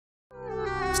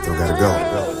Still gotta go.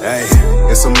 Hey,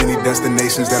 there's so many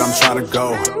destinations that I'm trying to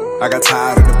go. I got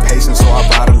tired of the patience, so I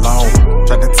ride alone.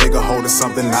 Tried to take a hold of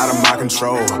something out of my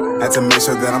control. Had to make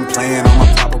sure that I'm playing on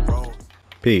my proper role.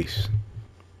 Peace.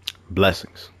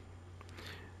 Blessings.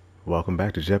 Welcome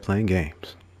back to Jet Playing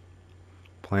Games.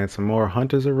 Playing some more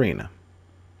Hunter's Arena.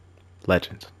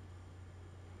 Legends.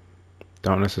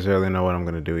 Don't necessarily know what I'm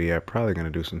going to do yet. Probably going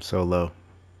to do some solo.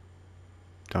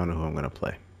 Don't know who I'm going to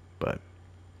play. But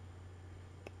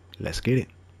let's get it.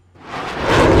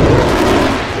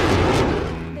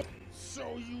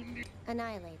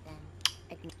 Annihilate them.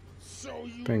 I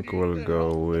think we'll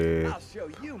go with I'll show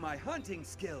you my hunting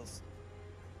skills.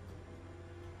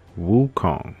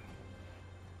 Wukong.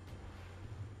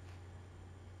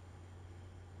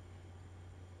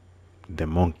 The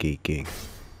Monkey King.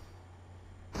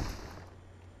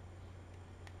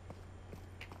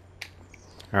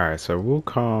 Alright, so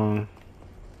Wukong,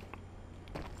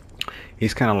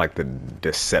 he's kind of like the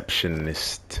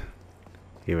deceptionist,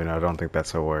 even though I don't think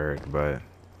that's a word, but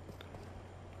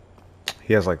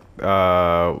he has like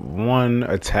one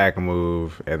attack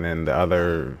move, and then the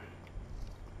other,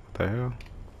 what the hell?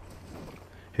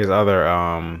 His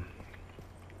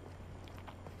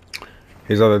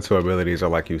other two abilities are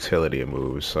like utility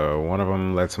moves. So one of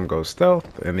them lets him go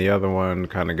stealth, and the other one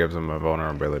kind of gives him a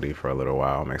vulnerability for a little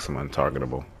while, makes him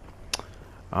untargetable.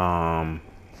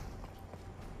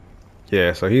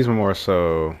 Yeah, so he's more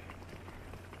so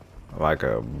like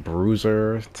a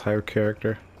bruiser type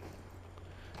character.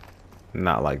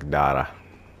 Not like Dada.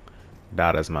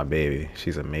 Dada's my baby.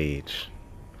 She's a mage.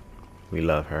 We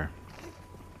love her.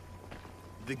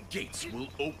 The gates will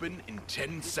open in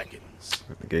 10 seconds.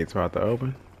 The gate's about to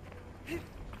open.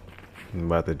 I'm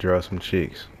about to draw some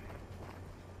cheeks.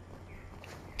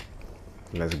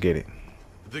 Let's get it.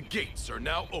 The gates are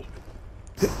now open.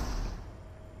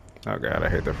 Oh god, I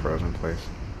hit the frozen place.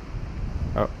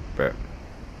 Oh, bet.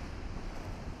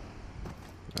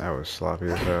 That was sloppy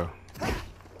as hell.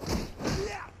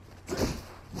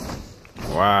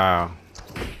 Wow.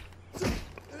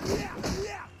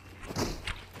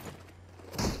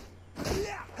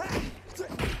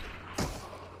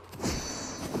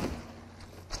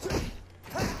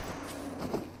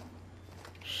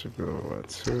 Should be level what,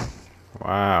 2?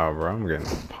 Wow, bro, I'm getting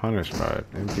punished by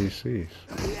NPCs.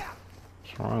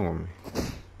 What's wrong with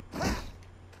me?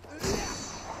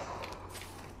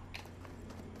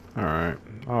 Alright,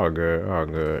 all good, all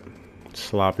good.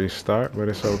 Sloppy start, but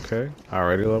it's okay.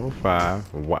 Already level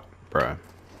 5. What, bruh?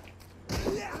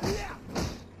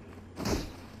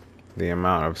 The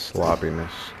amount of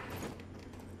sloppiness.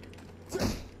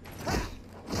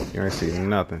 You ain't see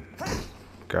nothing.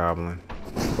 Goblin.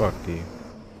 Fuck you.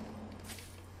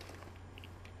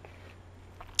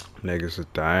 Niggas is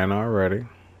dying already.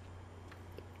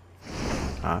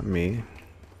 Not me.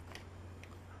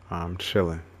 I'm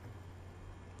chilling.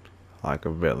 Like a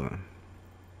villain.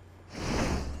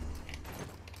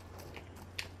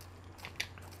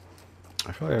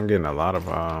 I feel like I'm getting a lot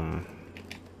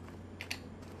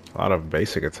of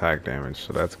basic attack damage,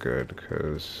 so that's good,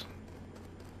 because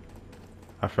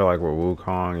I feel like with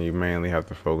Wukong you mainly have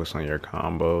to focus on your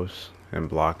combos and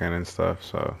blocking and stuff,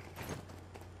 so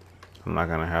I'm not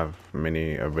gonna have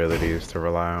many abilities to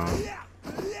rely on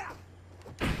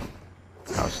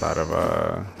outside of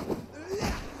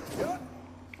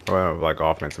well, like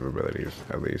offensive abilities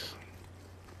at least.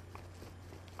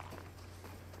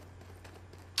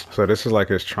 So this is like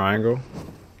his triangle.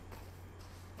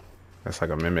 That's like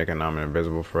a mimic, and I'm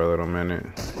invisible for a little minute.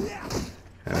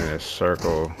 And then his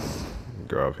circle,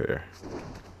 go up here.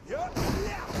 Let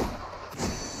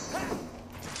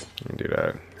me do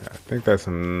that. I think that's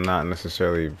not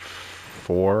necessarily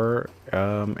for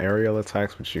aerial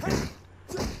attacks, but you can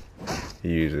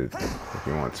use it if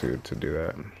you want to do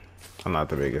that. I'm not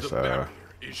the biggest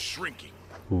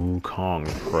Wukong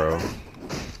pro.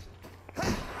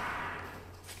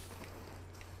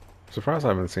 Surprised I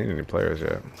haven't seen any players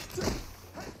yet.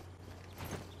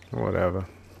 Whatever.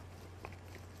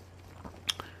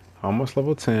 Almost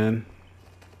level 10.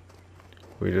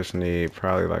 We just need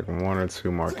probably like 1 or 2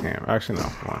 more camp. Actually, no,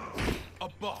 1.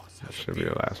 That should be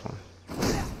the last one.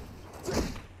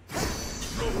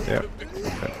 Yep.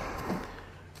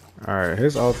 Alright,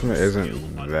 his ultimate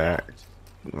isn't that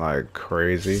like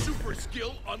crazy.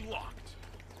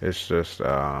 It's just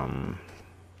damn,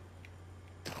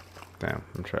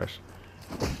 I'm trash.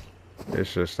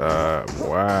 It's just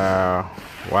wow.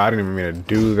 I didn't even mean to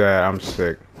do that. I'm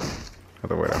sick. I have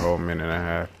to wait a whole minute and a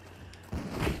half.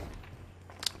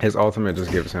 His ultimate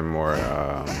just gives him more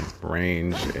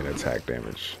range and attack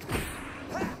damage.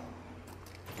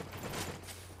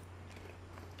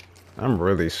 I'm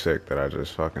really sick that I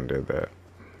just fucking did that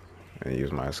and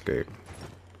used my escape.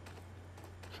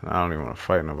 So I don't even want to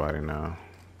fight nobody now.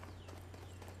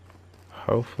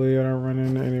 Hopefully I don't run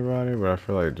into anybody, but I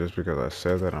feel like just because I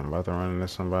said that, I'm about to run into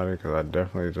somebody, because I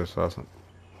definitely just saw some...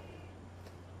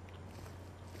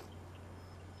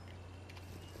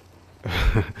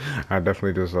 I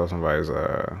definitely just saw somebody's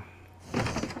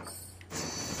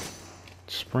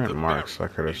sprint marks I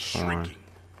could have sworn.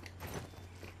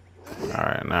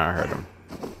 Alright, now I heard him.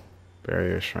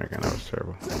 Barrier shrinking, that was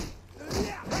terrible.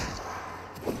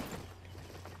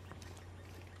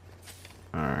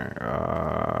 Alright,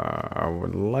 I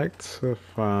would like to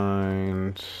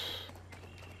find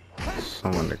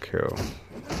someone to kill.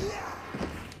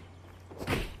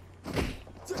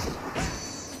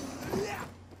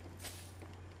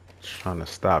 Just trying to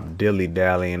stop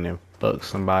dilly-dallying and fuck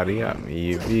somebody up,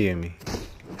 you feel me?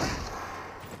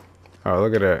 Oh,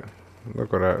 look at that.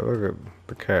 Look at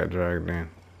the cat dragged in.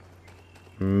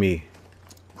 Me.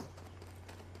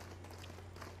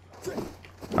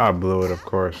 I blew it, of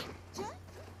course.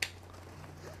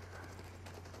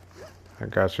 I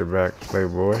got your back,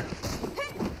 playboy.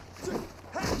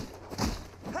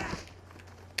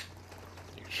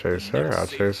 You chase her, I'll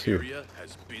chase you.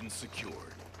 Has been secured.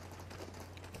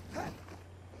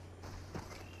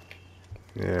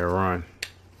 Yeah, run.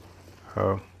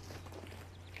 Oh.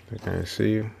 They can't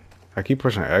see you. I keep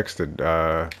pushing X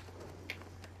to,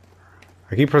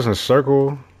 I keep pressing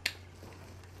circle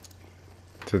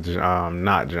to,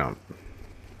 not jump.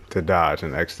 To dodge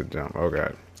and X to jump. Oh,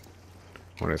 God.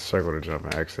 When it's circle to jump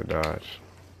and X to dodge.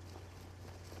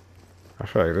 I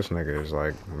feel like this nigga is,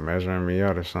 like, measuring me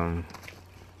out or something.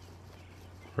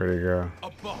 Where'd he go?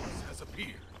 A boss has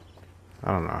appeared.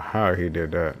 I don't know how he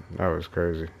did that. That was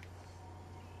crazy.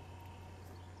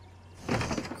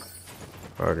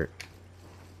 Fuck it.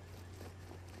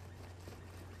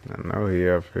 I know he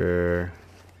up here.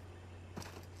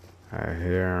 I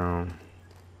hear him.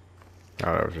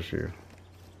 Oh, that was just you.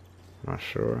 Not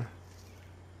sure.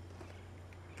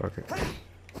 Fuck it.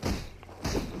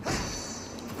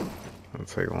 It'll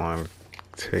take long to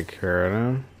take care of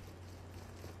them.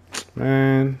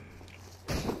 Man.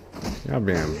 Y'all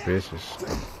being bitches.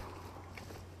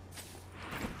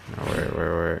 No,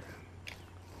 wait.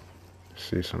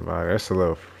 See somebody. That's a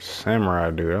little samurai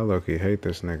dude. I low-key hate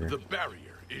this nigga. The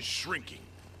barrier is shrinking.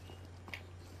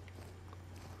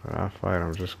 But I fight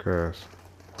him just cause.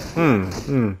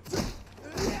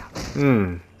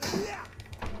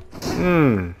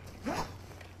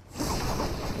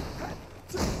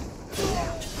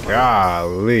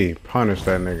 Golly, punish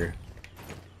that nigga.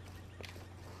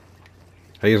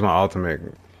 I used my ultimate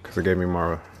because it gave me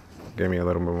a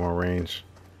little bit more range.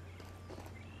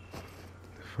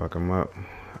 Fuck him up.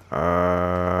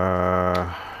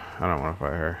 I don't want to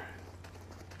fight her.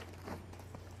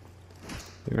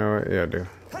 You know what? Yeah, I do.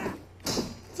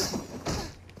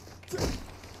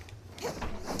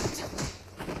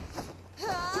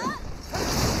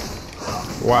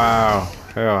 Wow.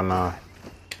 Hell no.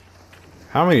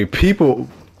 How many people?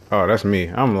 Oh, that's me.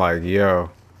 I'm like, yo.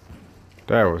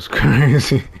 That was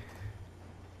crazy.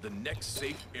 The next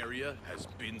safe area has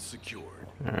been secured.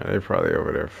 Alright, they probably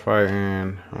over there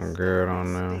fighting. I'm good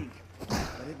on them.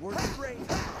 But it worked great.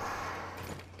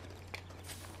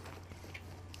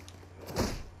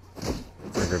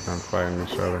 Look at them fighting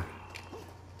each other.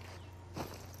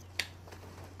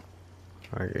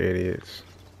 Like idiots.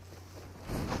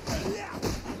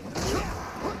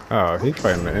 Oh, he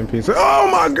fighting the NPC. Oh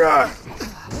my god!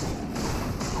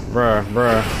 Bruh.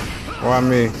 Why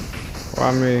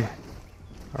me?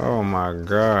 Oh my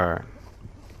god.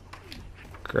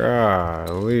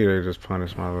 Golly, they just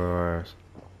punished my little ass.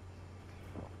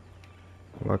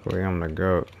 Luckily, I'm the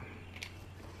GOAT.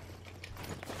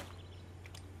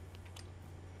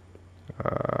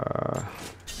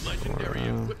 Legendary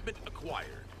equipment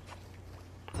acquired.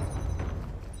 I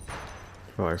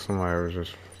feel like somebody was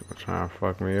just trying to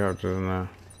fuck me up just now.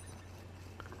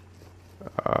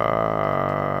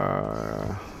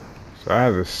 So I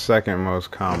have the second most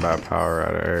combat power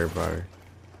out of everybody.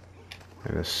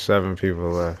 And there's 7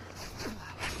 people left.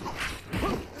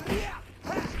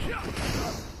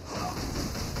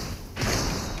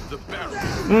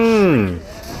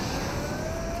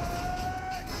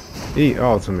 Eat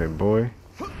ultimate, boy.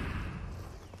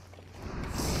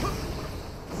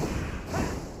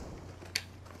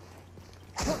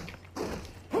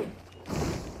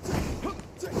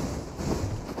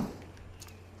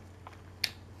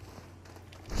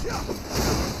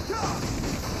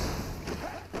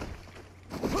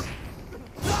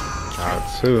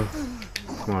 Two.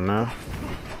 Come on now.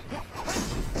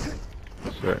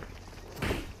 Shit.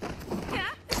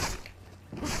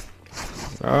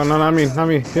 Oh, no, not me, not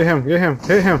me. Hit him, get him,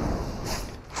 hit him.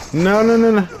 No, no,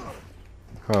 no, no.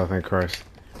 Oh, thank Christ.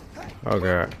 Oh,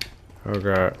 God. Oh,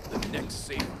 God. The next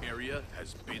safe area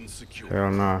has been secured.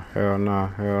 Hell nah, hell nah,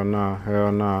 hell nah,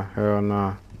 hell nah, hell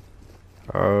nah.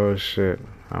 Oh, shit.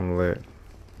 I'm lit.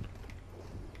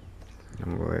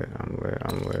 I'm lit, I'm lit,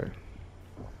 I'm lit.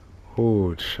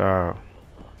 Ooh, child.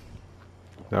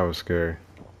 That was scary.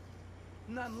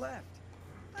 None left.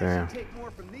 Damn. I should take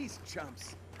more from these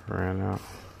chumps. Ran out.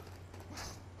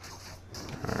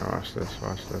 Alright, watch this,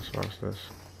 watch this, watch this.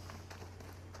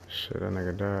 Shit, that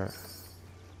nigga died.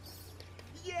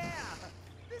 Yeah!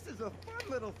 This is a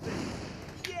fun little thing.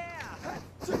 Yeah!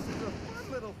 This is a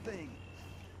fun little thing.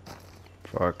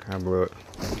 Fuck, I blew it.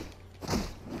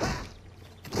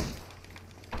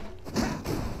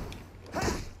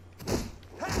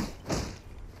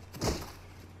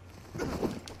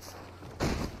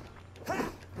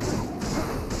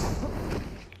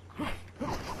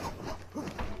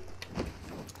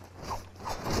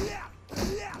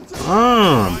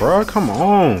 Bro, come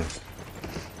on.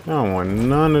 I don't want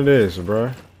none of this,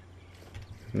 bro.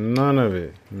 None of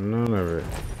it. None of it.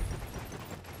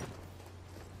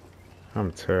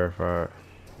 I'm terrified.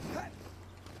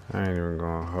 I ain't even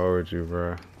gonna hold you,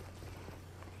 bro.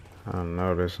 I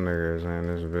know this nigga is in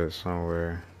this bit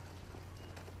somewhere.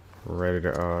 Ready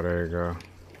to, oh, there you go.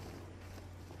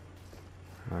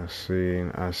 I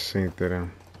synced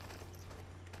him.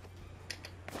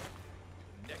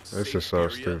 This is so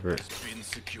stupid.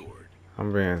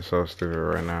 I'm being so stupid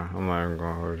right now. I'm not even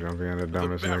gonna hold you. I'm being the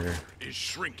dumbest nigga. Is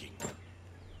shrinking.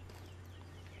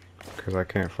 Cause I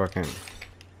can't fucking.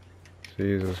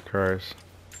 Jesus Christ.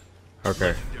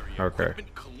 Okay. Okay.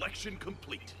 Collection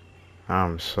complete.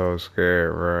 I'm so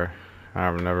scared, bro.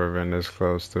 I've never been this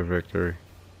close to victory.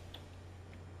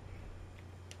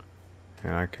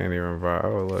 And I can't even buy.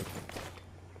 Oh, look.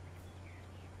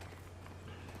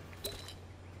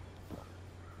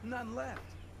 None left.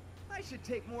 I should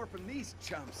take more from these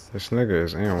chumps. This nigga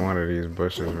is in one of these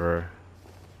bushes, bro.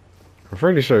 I'm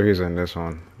pretty sure he's in this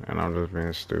one, and I'm just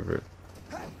being stupid.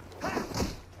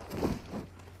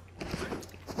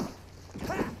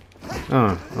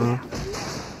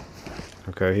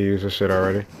 Okay, he used his shit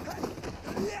already.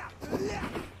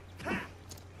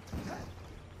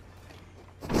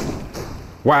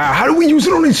 Wow, how do we use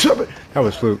it on each other? That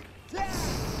was fluke.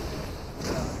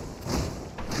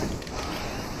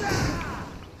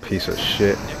 Piece of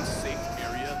shit.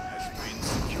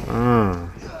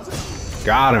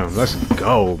 Got him. Let's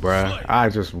go, bruh. I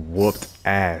just whooped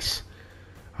ass.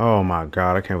 Oh my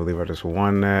god, I can't believe I just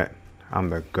won that. I'm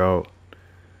the GOAT.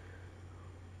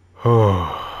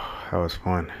 Oh, that was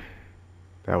fun.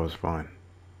 That was fun.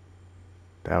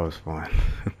 That was fun.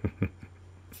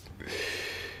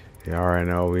 You already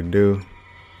know what we do.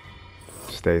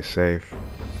 Stay safe.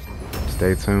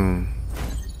 Stay tuned.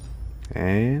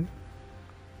 And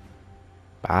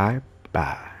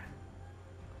bye-bye.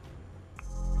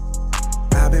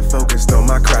 I've been focused on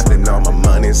my craft and all my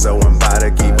money, so I'm about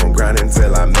to keep on grinding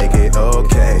till I make it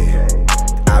okay.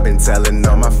 I've been telling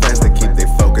all my friends to keep their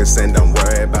focus and don't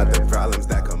worry about the problems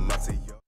that